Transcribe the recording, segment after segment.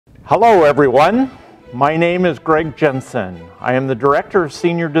Hello everyone, my name is Greg Jensen. I am the Director of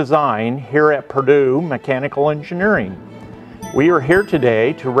Senior Design here at Purdue Mechanical Engineering. We are here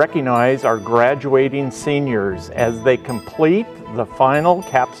today to recognize our graduating seniors as they complete the final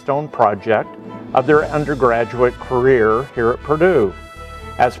capstone project of their undergraduate career here at Purdue.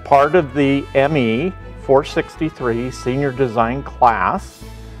 As part of the ME 463 Senior Design class,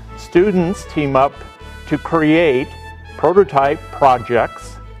 students team up to create prototype projects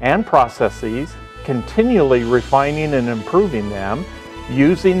and processes, continually refining and improving them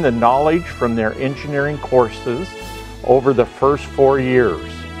using the knowledge from their engineering courses over the first 4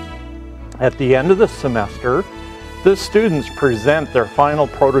 years. At the end of the semester, the students present their final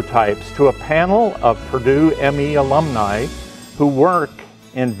prototypes to a panel of Purdue ME alumni who work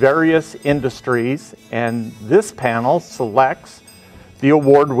in various industries, and this panel selects the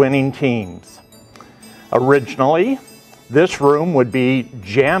award-winning teams. Originally, this room would be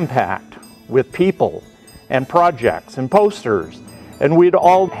jam-packed with people and projects and posters, and we'd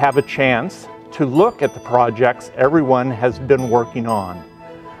all have a chance to look at the projects everyone has been working on.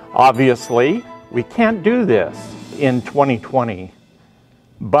 Obviously, we can't do this in 2020,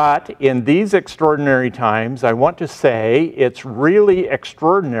 but in these extraordinary times, I want to say it's really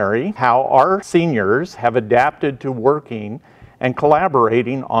extraordinary how our seniors have adapted to working and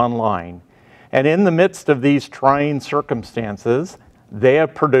collaborating online. And in the midst of these trying circumstances, they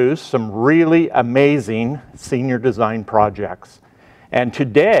have produced some really amazing senior design projects. And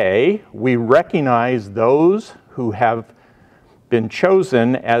today, we recognize those who have been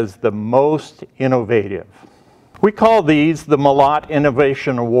chosen as the most innovative. We call these the Malott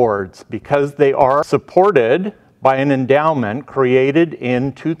Innovation Awards because they are supported by an endowment created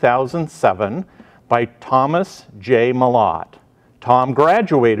in 2007 by Thomas J. Malott. Tom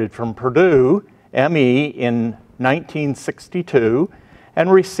graduated from Purdue ME in 1962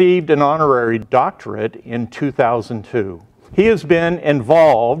 and received an honorary doctorate in 2002. He has been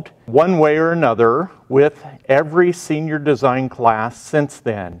involved one way or another with every senior design class since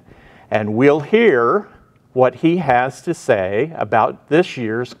then, and we'll hear what he has to say about this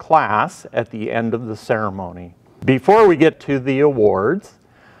year's class at the end of the ceremony. Before we get to the awards,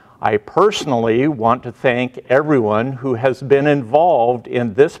 I personally want to thank everyone who has been involved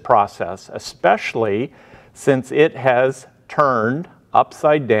in this process, especially since it has turned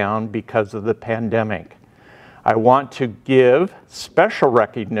upside down because of the pandemic. I want to give special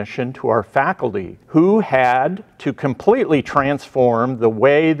recognition to our faculty who had to completely transform the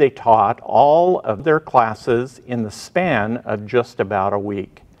way they taught all of their classes in the span of just about a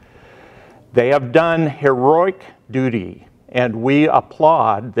week. They have done heroic duty, and we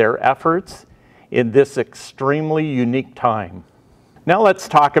applaud their efforts in this extremely unique time. Now let's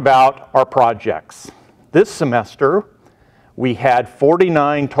talk about our projects. This semester, we had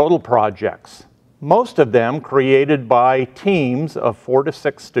 49 total projects, most of them created by teams of 4 to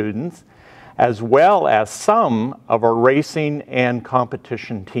 6 students, as well as some of our racing and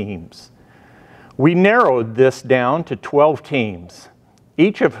competition teams. We narrowed this down to 12 teams,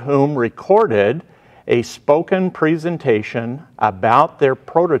 each of whom recorded a spoken presentation about their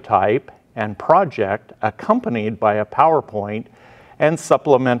prototype and project accompanied by a PowerPoint and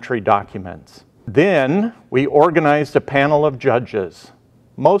supplementary documents. Then we organized a panel of judges,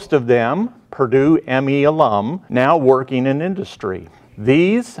 most of them Purdue ME alum now working in industry.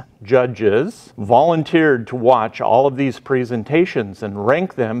 These judges volunteered to watch all of these presentations and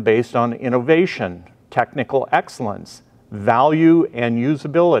rank them based on innovation, technical excellence, value and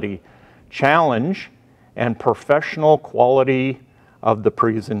usability, challenge, and professional quality of the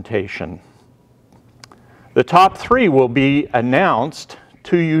presentation. The top 3 will be announced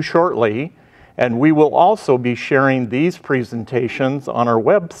to you shortly, and we will also be sharing these presentations on our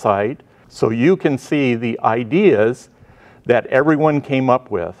website so you can see the ideas that everyone came up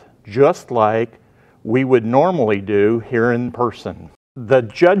with, just like we would normally do here in person. The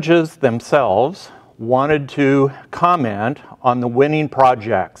judges themselves wanted to comment on the winning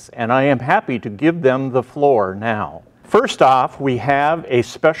projects, and I am happy to give them the floor now. First off, we have a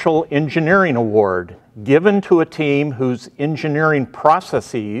special engineering award given to a team whose engineering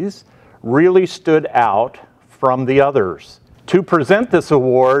processes really stood out from the others. To present this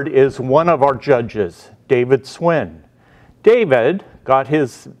award is one of our judges, David Swin. David got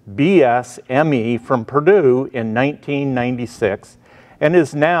his BS ME from Purdue in 1996 and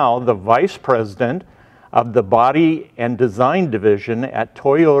is now the Vice President of the Body and Design Division at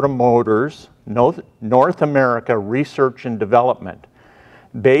Toyota Motors North America Research and Development,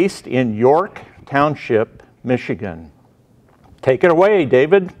 based in York Township, Michigan. Take it away,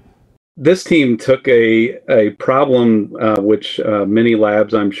 David. This team took a problem which many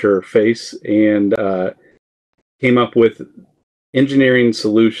labs, I'm sure, face and came up with engineering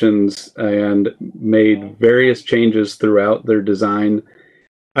solutions and made various changes throughout their design.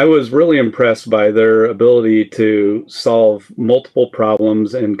 I was really impressed by their ability to solve multiple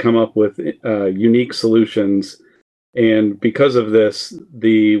problems and come up with unique solutions. And because of this,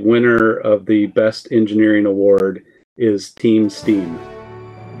 the winner of the Best Engineering Award is Team STEAM.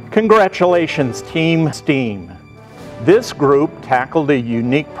 Congratulations, Team STEAM. This group tackled a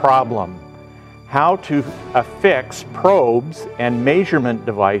unique problem: how to affix probes and measurement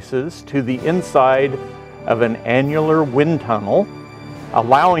devices to the inside of an annular wind tunnel,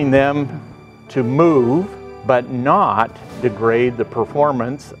 allowing them to move but not degrade the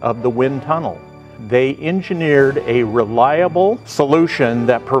performance of the wind tunnel. They engineered a reliable solution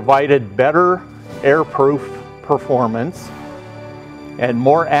that provided better airproof performance and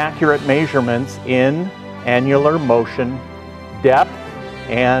more accurate measurements in annular motion, depth,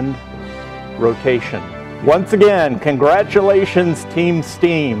 and rotation. Once again, congratulations, Team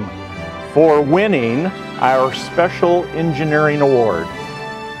STEAM, for winning our Special Engineering Award.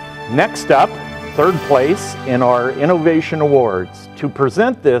 Next up, third place in our Innovation Awards. To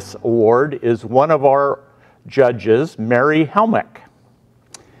present this award is one of our judges, Mary Helmick.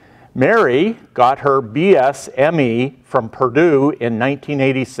 Mary got her BS ME from Purdue in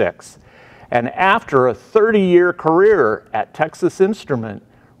 1986, and after a 30-year career at Texas Instrument,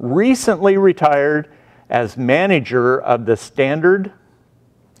 recently retired as manager of the Standard,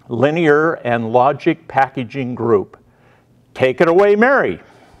 Linear, and Logic Packaging Group. Take it away, Mary.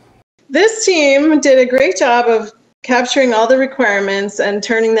 This team did a great job of capturing all the requirements and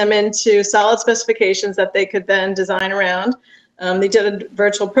turning them into solid specifications that they could then design around. They did a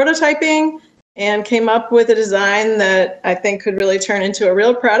virtual prototyping and came up with a design that I think could really turn into a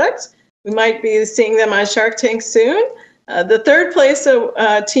real product. We might be seeing them on Shark Tank soon. The third place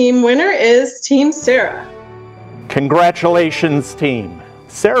team winner is Team Sarah. Congratulations, team.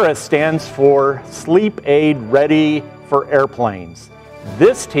 Sarah stands for Sleep Aid Ready for Airplanes.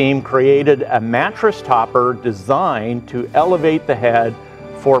 This team created a mattress topper designed to elevate the head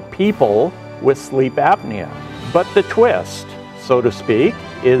for people with sleep apnea. But the twist, so to speak,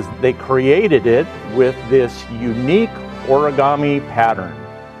 is they created it with this unique origami pattern.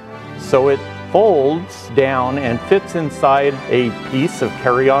 So it folds down and fits inside a piece of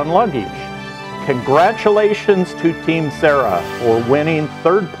carry-on luggage. Congratulations to Team Sarah for winning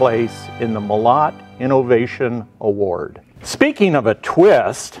third place in the Malott Innovation Award. Speaking of a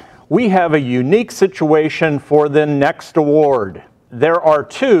twist, we have a unique situation for the next award. There are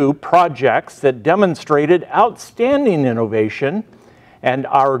two projects that demonstrated outstanding innovation, and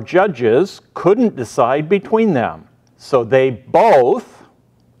our judges couldn't decide between them. So they both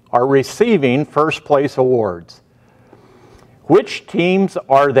are receiving first place awards. Which teams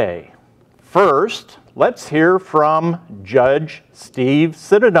are they? First, let's hear from Judge Steve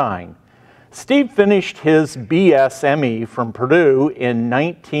Citadine. Steve finished his BS ME from Purdue in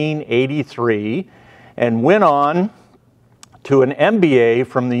 1983 and went on to an MBA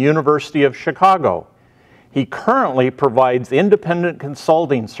from the University of Chicago. He currently provides independent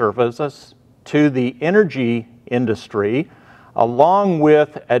consulting services to the energy industry, along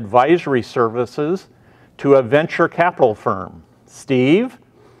with advisory services to a venture capital firm. Steve,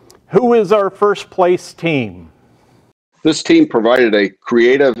 who is our first place team? This team provided a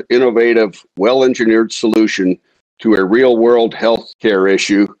creative, innovative, well-engineered solution to a real-world healthcare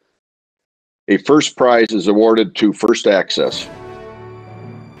issue. A first prize is awarded to First Access.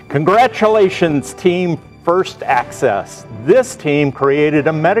 Congratulations, Team First Access. This team created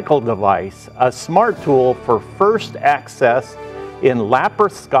a medical device, a smart tool for first access in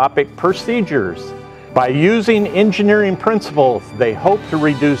laparoscopic procedures. By using engineering principles, they hope to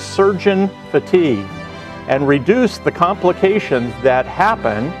reduce surgeon fatigue and reduce the complications that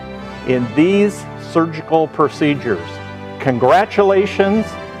happen in these surgical procedures. Congratulations,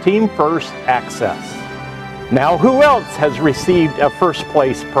 Team First Access. Now, who else has received a first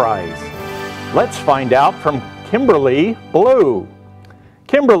place prize? Let's find out from Kimberly Blue.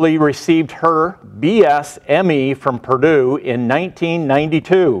 Kimberly received her BS ME from Purdue in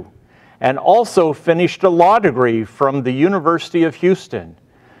 1992 and also finished a law degree from the University of Houston.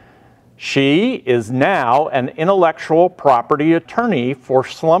 She is now an intellectual property attorney for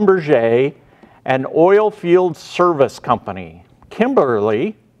Schlumberger, an oil field service company.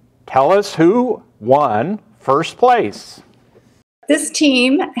 Kimberly, tell us who won first place. This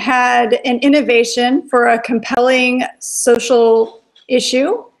team had an innovation for a compelling social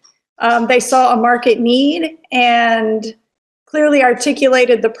issue. They saw a market need and clearly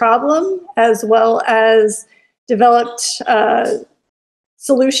articulated the problem as well as developed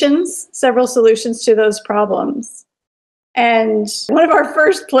solutions, several solutions to those problems. And one of our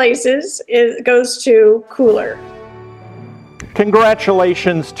first places goes to Cooler.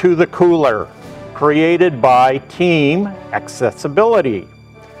 Congratulations to the Cooler, created by Team Accessibility.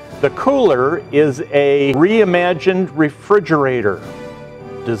 The Cooler is a reimagined refrigerator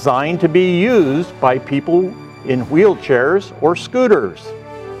designed to be used by people in wheelchairs or scooters.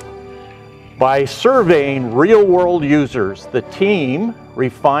 By surveying real-world users, the team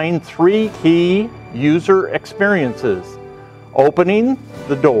refined 3 key user experiences: opening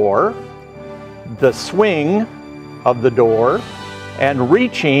the door, the swing of the door, and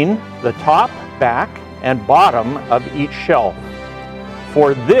reaching the top, back, and bottom of each shelf.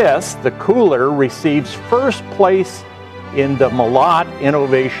 For this, the Cooler receives first place in the Malott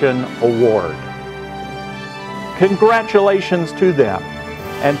Innovation Award. Congratulations to them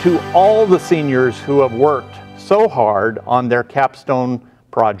and to all the seniors who have worked so hard on their capstone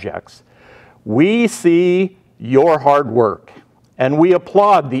projects. We see your hard work and we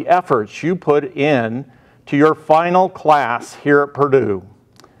applaud the efforts you put in to your final class here at Purdue.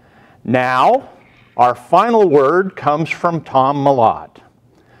 Now, our final word comes from Tom Malott,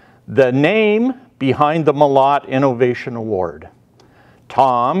 the name behind the Malott Innovation Award.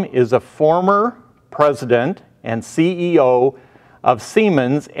 Tom is a former president and CEO of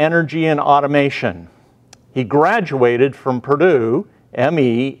Siemens Energy and Automation. He graduated from Purdue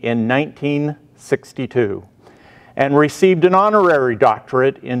ME in 1962 and received an honorary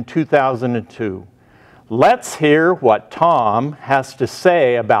doctorate in 2002. Let's hear what Tom has to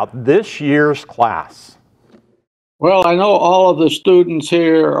say about this year's class. Well, I know all of the students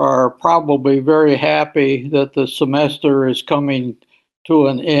here are probably very happy that the semester is coming to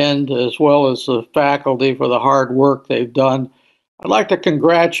an end, as well as the faculty for the hard work they've done. I'd like to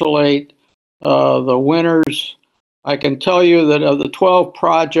congratulate the winners. I can tell you that of the 12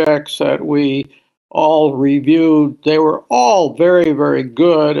 projects that we all reviewed, they were all very, very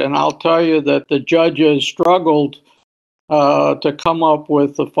good. And I'll tell you that the judges struggled to come up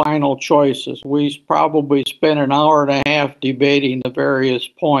with the final choices. We probably spent an hour and a half debating the various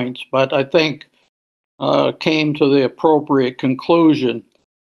points, but I think came to the appropriate conclusion.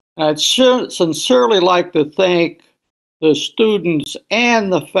 I'd sincerely like to thank the students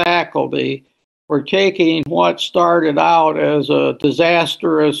and the faculty for taking what started out as a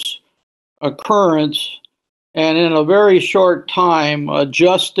disastrous occurrence and in a very short time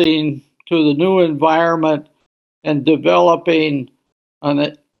adjusting to the new environment and developing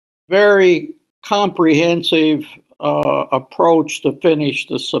a very comprehensive approach to finish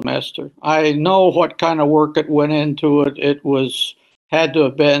the semester. I know what kind of work it went into it. It had to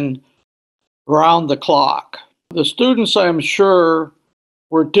have been round the clock. The students, I'm sure,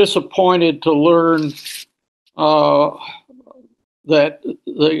 were disappointed to learn that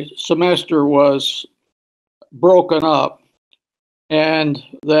the semester was broken up and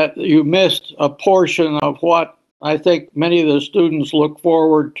that you missed a portion of what I think many of the students look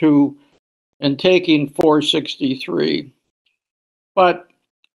forward to in taking 463. But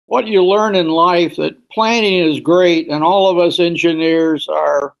what you learn in life, that planning is great, and all of us engineers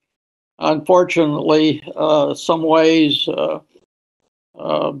are, unfortunately, some ways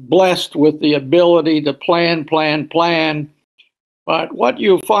blessed with the ability to plan. But what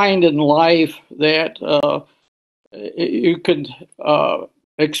you find in life that you can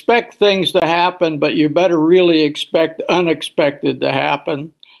expect things to happen, but you better really expect unexpected to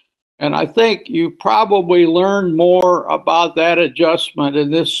happen. And I think you probably learned more about that adjustment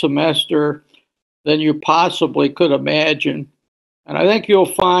in this semester than you possibly could imagine. And I think you'll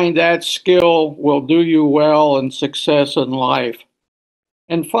find that skill will do you well in success in life.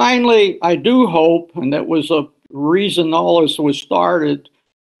 And finally, I do hope, and that was a reason all this was started,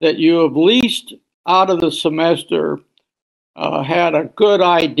 that you have least out of the semester had a good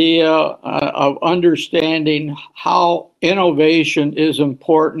idea of understanding how innovation is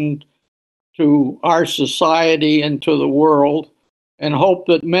important to our society and to the world, and hope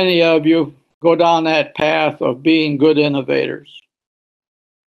that many of you go down that path of being good innovators.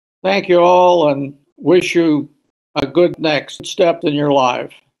 Thank you all, and wish you a good next step in your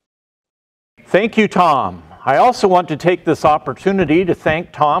life. Thank you, Tom. I also want to take this opportunity to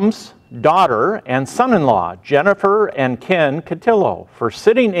thank Tom's daughter and son-in-law, Jennifer and Ken Cotillo, for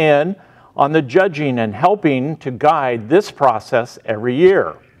sitting in on the judging and helping to guide this process every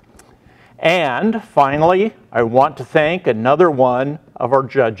year. And finally, I want to thank another one of our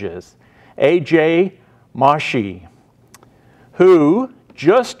judges, AJ Mashi, who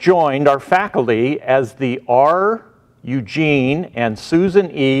just joined our faculty as the Eugene and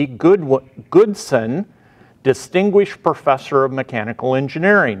Susan E. Goodson, Distinguished Professor of Mechanical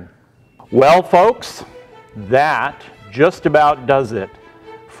Engineering. Well, folks, that just about does it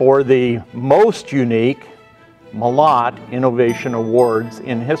for the most unique Malott Innovation Awards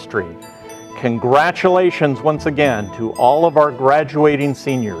in history. Congratulations once again to all of our graduating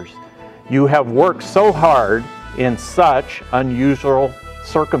seniors. You have worked so hard in such unusual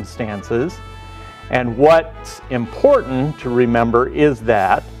circumstances, and what's important to remember is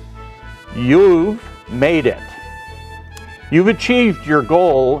that you've made it. You've achieved your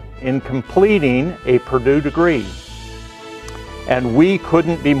goal in completing a Purdue degree, and we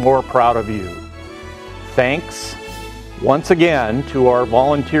couldn't be more proud of you. Thanks once again to our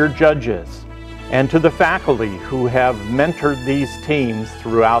volunteer judges and to the faculty who have mentored these teams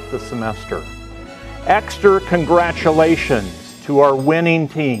throughout the semester. Extra congratulations to our winning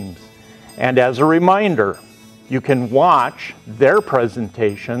teams. And as a reminder, you can watch their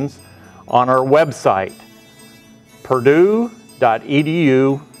presentations on our website,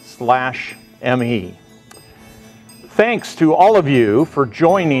 purdue.edu/ME. Thanks to all of you for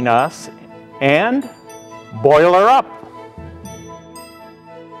joining us, and boiler up!